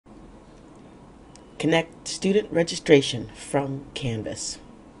Connect Student Registration from Canvas.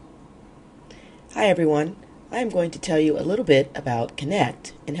 Hi everyone, I am going to tell you a little bit about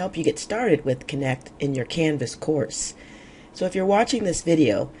Connect and help you get started with Connect in your Canvas course. So if you're watching this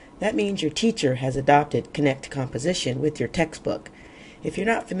video, that means your teacher has adopted Connect Composition with your textbook. If you're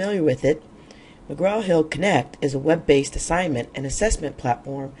not familiar with it, McGraw-Hill Connect is a web-based assignment and assessment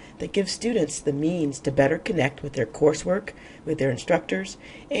platform that gives students the means to better connect with their coursework, with their instructors,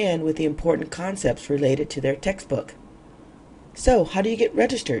 and with the important concepts related to their textbook. So, how do you get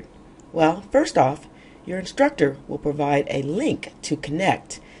registered? Well, first off, your instructor will provide a link to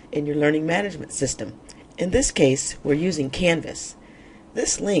Connect in your learning management system. In this case, we're using Canvas.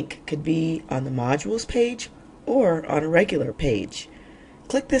 This link could be on the modules page or on a regular page.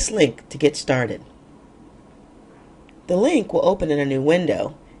 Click this link to get started. The link will open in a new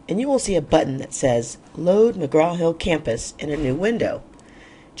window, and you will see a button that says Load McGraw-Hill Campus in a new window.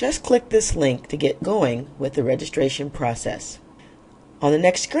 Just click this link to get going with the registration process. On the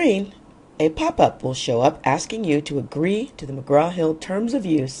next screen, a pop-up will show up asking you to agree to the McGraw-Hill Terms of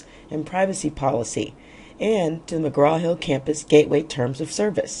Use and Privacy Policy and to the McGraw-Hill Campus Gateway Terms of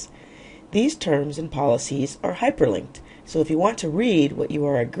Service. These terms and policies are hyperlinked, so if you want to read what you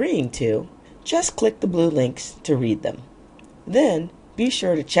are agreeing to, just click the blue links to read them. Then, be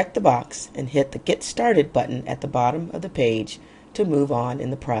sure to check the box and hit the Get Started button at the bottom of the page to move on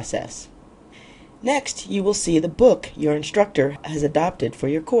in the process. Next, you will see the book your instructor has adopted for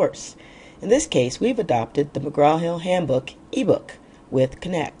your course. In this case, we've adopted the McGraw-Hill Handbook ebook with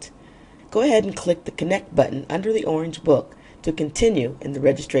Connect. Go ahead and click the Connect button under the orange book to continue in the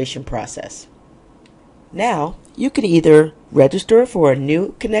registration process. Now, you can either register for a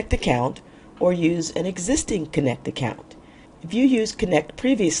new Connect account or use an existing Connect account. If you used Connect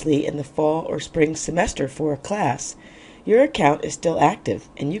previously in the fall or spring semester for a class, your account is still active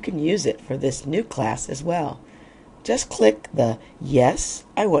and you can use it for this new class as well. Just click the Yes,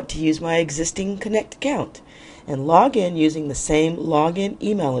 I want to use my existing Connect account and log in using the same login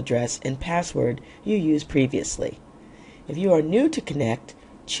email address and password you used previously. If you are new to Connect,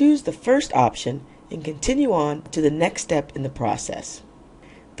 choose the first option and continue on to the next step in the process.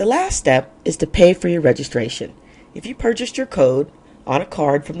 The last step is to pay for your registration. If you purchased your code on a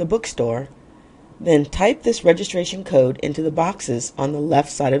card from the bookstore, then type this registration code into the boxes on the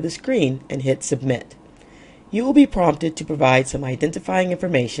left side of the screen and hit Submit. You will be prompted to provide some identifying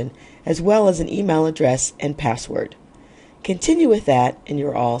information as well as an email address and password. Continue with that and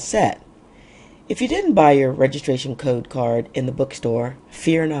you're all set. If you didn't buy your registration code card in the bookstore,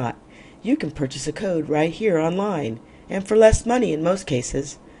 fear not. You can purchase a code right here online, and for less money in most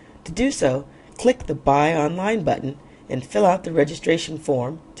cases. To do so, click the Buy Online button and fill out the registration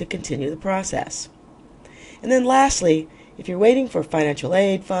form to continue the process. And then lastly, if you're waiting for financial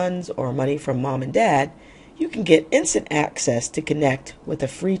aid funds or money from mom and dad, you can get instant access to Connect with a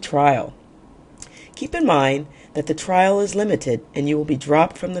free trial. Keep in mind that the trial is limited and you will be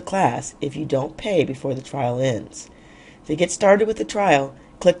dropped from the class if you don't pay before the trial ends. To get started with the trial,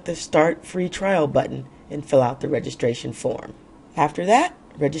 click the Start Free Trial button and fill out the registration form. After that,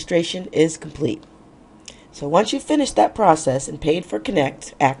 registration is complete. So once you've finished that process and paid for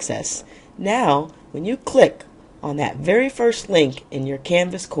Connect access, now when you click on that very first link in your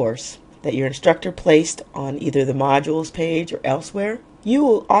Canvas course that your instructor placed on either the modules page or elsewhere, you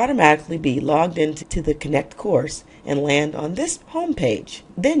will automatically be logged into the Connect course and land on this home page.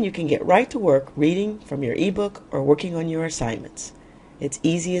 Then you can get right to work reading from your ebook or working on your assignments. It's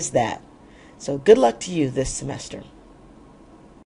easy as that. So good luck to you this semester.